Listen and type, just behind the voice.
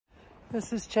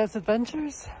This is Chad's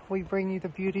Adventures. We bring you the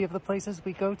beauty of the places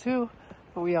we go to,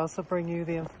 but we also bring you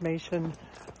the information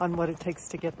on what it takes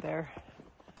to get there.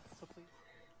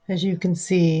 As you can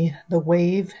see, the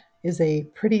wave is a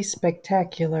pretty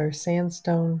spectacular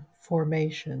sandstone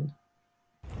formation.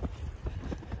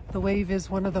 The wave is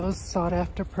one of those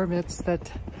sought-after permits that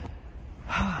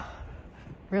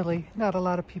really not a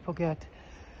lot of people get.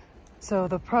 So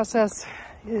the process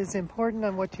is important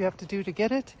on what you have to do to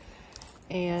get it,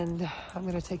 and I'm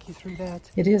going to take you through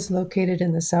that. It is located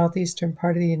in the southeastern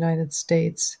part of the United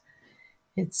States.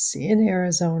 It's in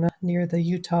Arizona, near the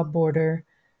Utah border,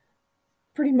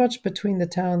 pretty much between the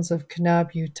towns of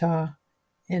Kanab, Utah,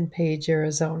 and Page,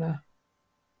 Arizona.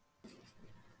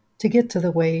 To get to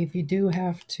the wave, you do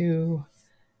have to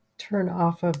turn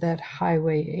off of that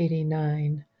Highway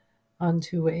 89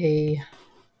 onto a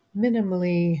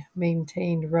minimally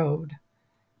maintained road.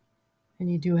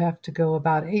 And you do have to go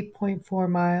about 8.4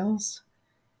 miles.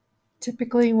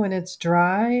 Typically, when it's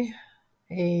dry,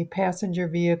 a passenger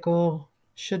vehicle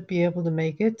should be able to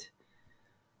make it,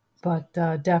 but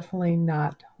definitely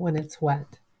not when it's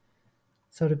wet.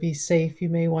 So to be safe, you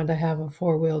may want to have a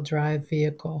four-wheel drive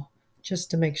vehicle just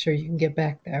to make sure you can get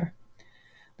back there.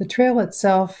 The trail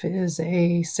itself is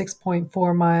a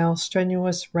 6.4 mile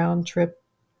strenuous round trip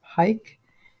hike,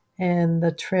 and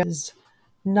the trail is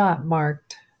not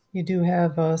marked. You do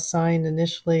have a sign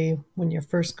initially when you're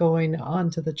first going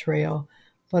onto the trail,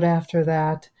 but after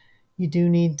that, you do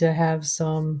need to have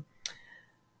some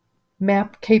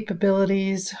map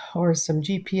capabilities or some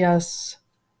GPS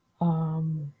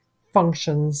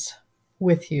functions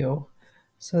with you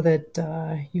so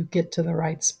that you get to the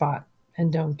right spot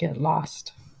and don't get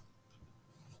lost.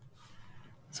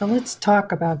 So let's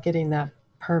talk about getting that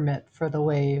permit for the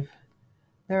wave.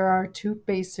 There are two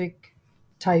basic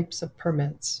types of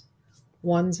permits.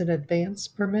 One's an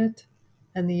advanced permit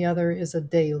and the other is a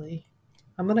daily.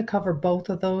 I'm going to cover both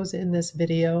of those in this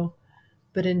video,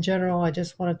 but in general, I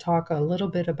just want to talk a little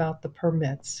bit about the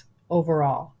permits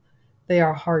overall. They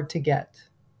are hard to get.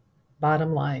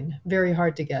 Bottom line, very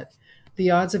hard to get.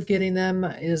 The odds of getting them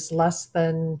is less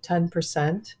than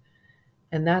 10%,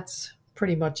 and that's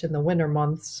pretty much in the winter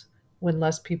months when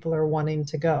less people are wanting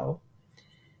to go.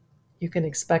 You can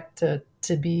expect it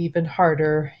to be even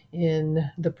harder in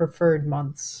the preferred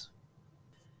months.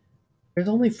 There's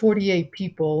only 48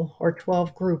 people or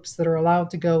 12 groups that are allowed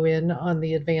to go in on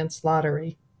the advanced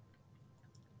lottery.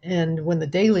 And when the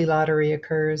daily lottery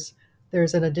occurs,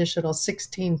 there's an additional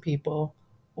 16 people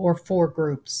or 4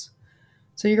 groups.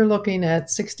 So you're looking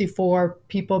at 64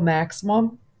 people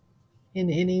maximum in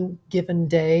any given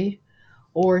day,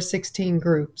 or 16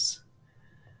 groups.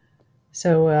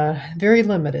 So very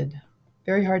limited,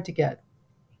 very hard to get.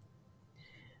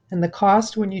 And the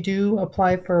cost when you do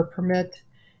apply for a permit,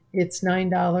 it's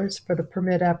 $9 for the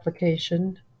permit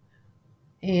application.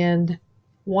 And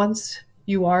once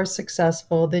you are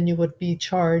successful, then you would be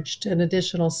charged an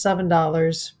additional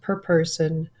 $7 per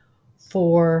person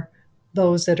for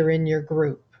those that are in your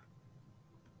group.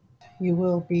 You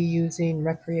will be using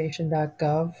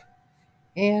Recreation.gov,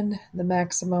 and the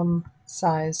maximum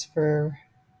size for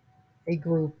a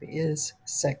group is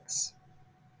 6.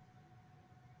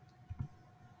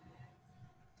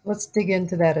 Let's dig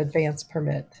into that advance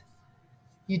permit.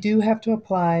 You do have to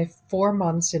apply 4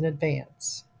 months in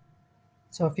advance.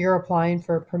 So if you're applying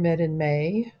for a permit in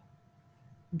May,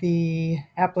 the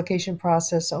application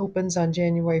process opens on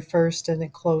January 1st and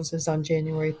it closes on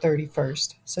January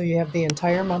 31st. So you have the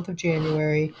entire month of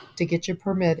January to get your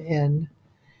permit in.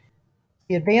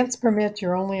 The advance permit,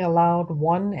 you're only allowed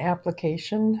 1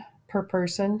 application per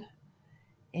person,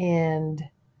 and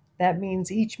that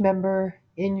means each member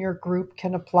in your group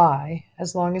can apply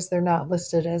as long as they're not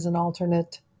listed as an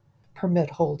alternate permit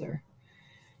holder.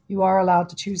 You are allowed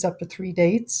to choose up to 3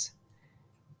 dates.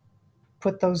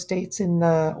 Put those dates in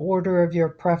the order of your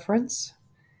preference,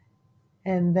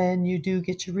 and then you do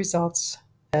get your results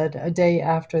a day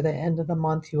after the end of the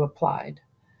month you applied.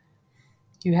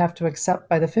 You have to accept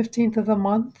by the 15th of the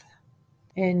month,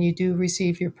 and you do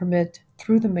receive your permit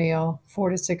through the mail 4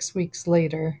 to 6 weeks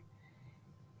later.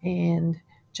 And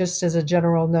just as a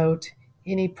general note,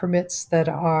 any permits that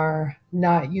are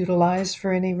not utilized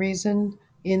for any reason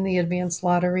in the advanced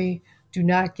lottery do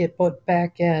not get put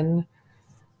back in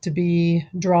to be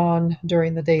drawn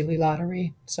during the daily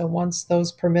lottery. So once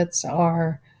those permits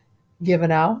are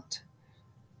given out,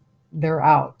 they're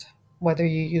out, whether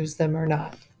you use them or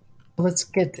not. Let's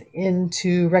get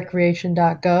into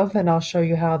Recreation.gov, and I'll show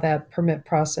you how that permit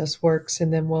process works,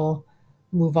 and then we'll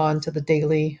move on to the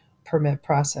daily permit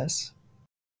process.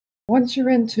 Once you're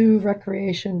into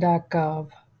Recreation.gov,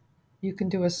 you can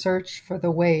do a search for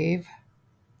the wave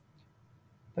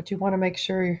But you want to make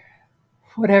sure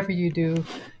whatever you do,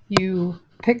 you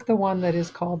pick the one that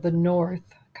is called the North,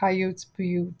 Coyote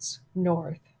Buttes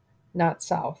North, not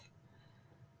South.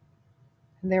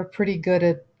 And they're pretty good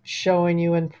at showing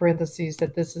you in parentheses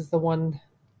that this is the one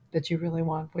that you really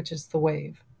want, which is the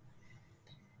wave.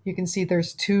 You can see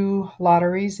there's two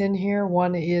lotteries in here.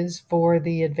 One is for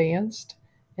the advanced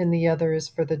and the other is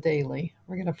for the daily.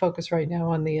 We're going to focus right now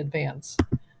on the advanced.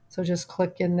 So just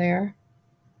click in there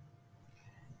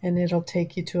and it'll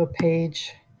take you to a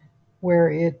page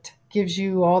where it gives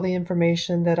you all the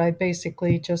information that I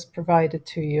basically just provided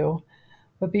to you.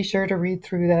 But be sure to read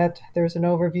through that. There's an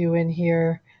overview in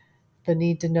here, the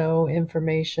need to know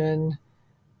information,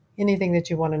 anything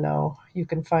that you want to know, you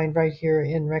can find right here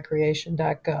in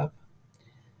Recreation.gov.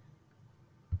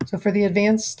 So for the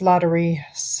advanced lottery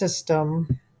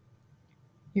system,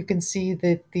 you can see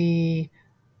that the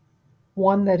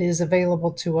one that is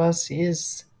available to us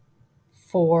is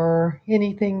for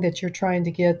anything that you're trying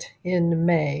to get in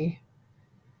May.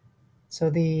 So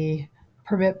the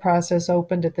permit process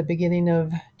opened at the beginning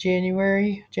of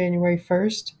January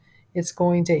 1st. It's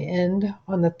going to end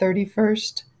on the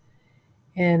 31st,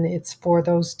 and it's for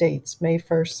those dates, May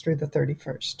 1st through the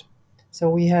 31st. So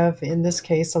we have, in this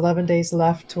case, 11 days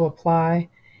left to apply,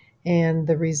 and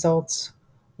the results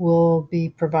will be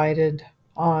provided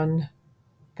on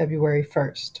February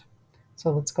 1st. So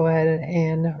let's go ahead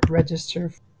and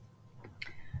register.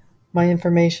 My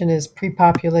information is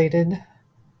pre-populated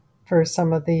for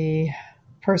some of the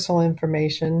personal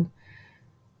information.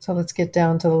 So let's get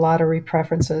down to the lottery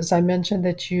preferences. I mentioned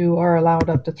that you are allowed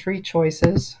up to 3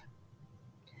 choices.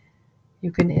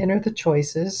 You can enter the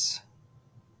choices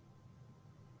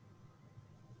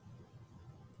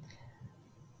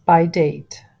by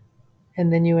date,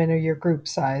 and then you enter your group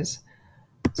size.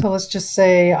 So let's just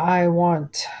say I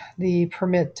want the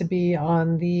permit to be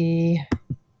on the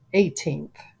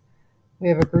 18th. We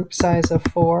have a group size of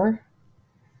 4.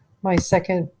 My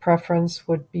second preference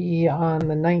would be on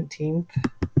the 19th.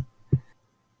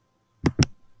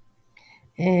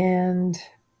 And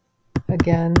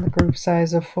again, the group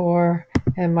size of 4.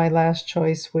 And my last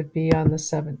choice would be on the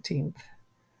 17th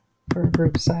for a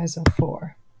group size of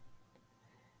 4.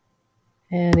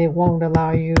 And it won't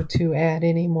allow you to add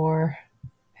any more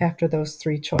after those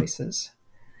 3 choices.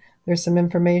 There's some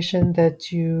information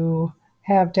that you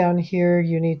have down here.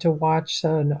 You need to watch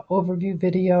an overview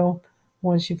video.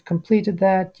 Once you've completed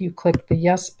that, you click the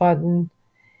yes button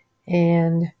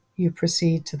and you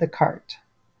proceed to the cart.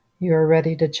 You are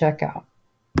ready to check out.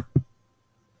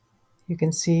 You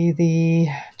can see the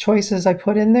choices I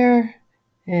put in there,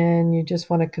 and you just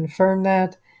want to confirm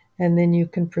that, and then you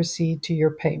can proceed to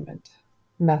your payment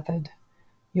method.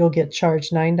 You'll get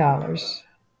charged $9.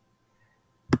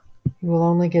 You will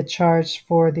only get charged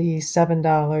for the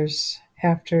 $7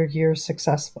 after you're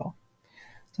successful.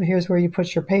 So here's where you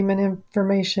put your payment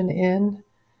information in,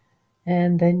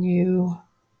 and then you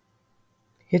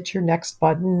hit your next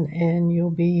button and you'll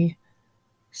be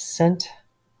sent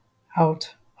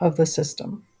out of the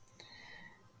system.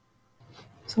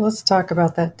 So let's talk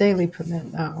about that daily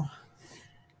permit now.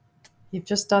 You've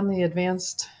just done the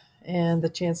advanced, and the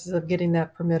chances of getting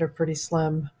that permit are pretty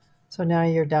slim. So now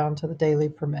you're down to the daily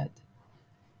permit.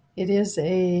 It is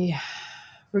a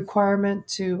requirement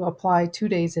to apply 2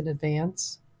 days in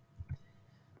advance.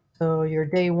 So your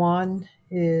day 1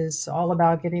 is all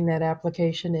about getting that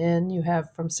application in. You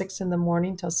have from 6 in the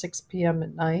morning till 6 p.m.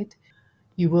 at night.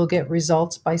 You will get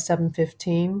results by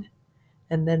 7:15,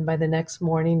 and then by the next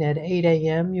morning at 8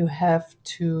 a.m. you have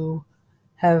to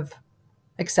have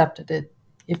accepted it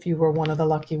if you were one of the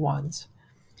lucky ones.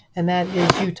 And that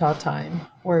is Utah time,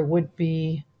 or it would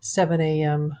be 7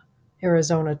 a.m.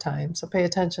 Arizona time. So pay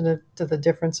attention to the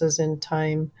differences in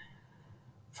time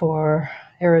for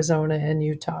Arizona and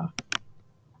Utah.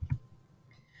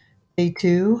 Day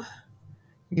 2,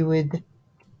 you would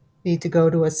need to go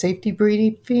to a safety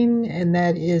briefing, and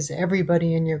that is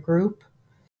everybody in your group.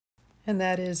 And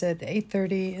that is at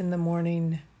 8:30 in the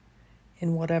morning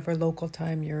in whatever local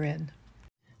time you're in,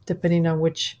 depending on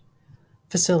which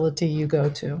facility you go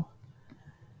to.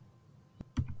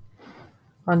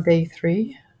 On day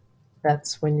 3,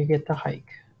 that's when you get the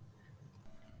hike.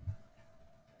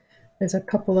 There's a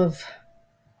couple of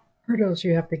hurdles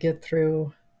you have to get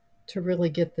through to really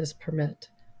get this permit.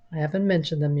 I haven't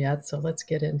mentioned them yet, so let's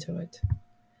get into it.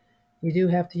 You do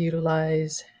have to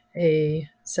utilize a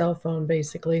cell phone,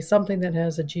 basically, something that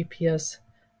has a GPS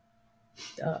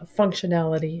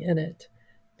functionality in it,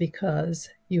 because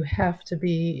you have to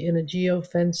be in a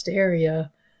geo-fenced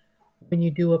area when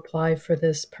you do apply for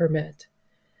this permit.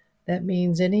 That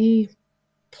means any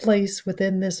place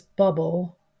within this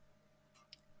bubble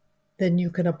then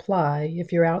you can apply.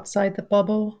 If you're outside the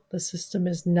bubble, the system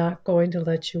is not going to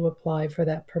let you apply for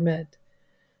that permit.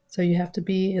 So you have to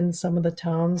be in some of the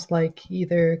towns like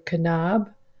either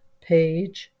Kanab,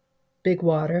 Page,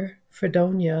 Bigwater,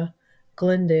 Fredonia,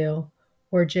 Glendale,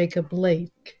 or Jacob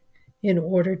Lake in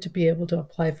order to be able to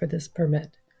apply for this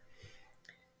permit.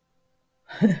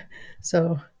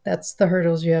 So that's the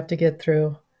hurdles you have to get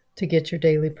through to get your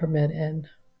daily permit in.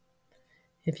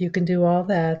 If you can do all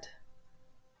that,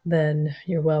 then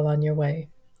you're well on your way,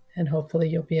 and hopefully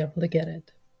you'll be able to get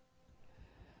it.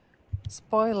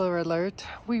 Spoiler alert,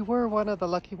 we were one of the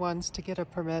lucky ones to get a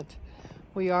permit.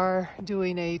 We are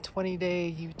doing a 20-day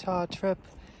Utah trip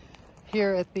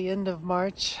here at the end of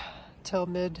March till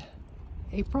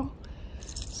mid-April.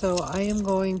 So I am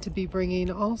going to be bringing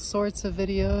all sorts of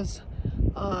videos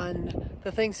on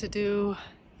the things to do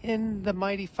in the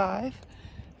Mighty Five,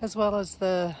 as well as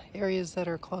the areas that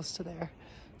are close to there.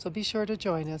 So be sure to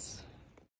join us.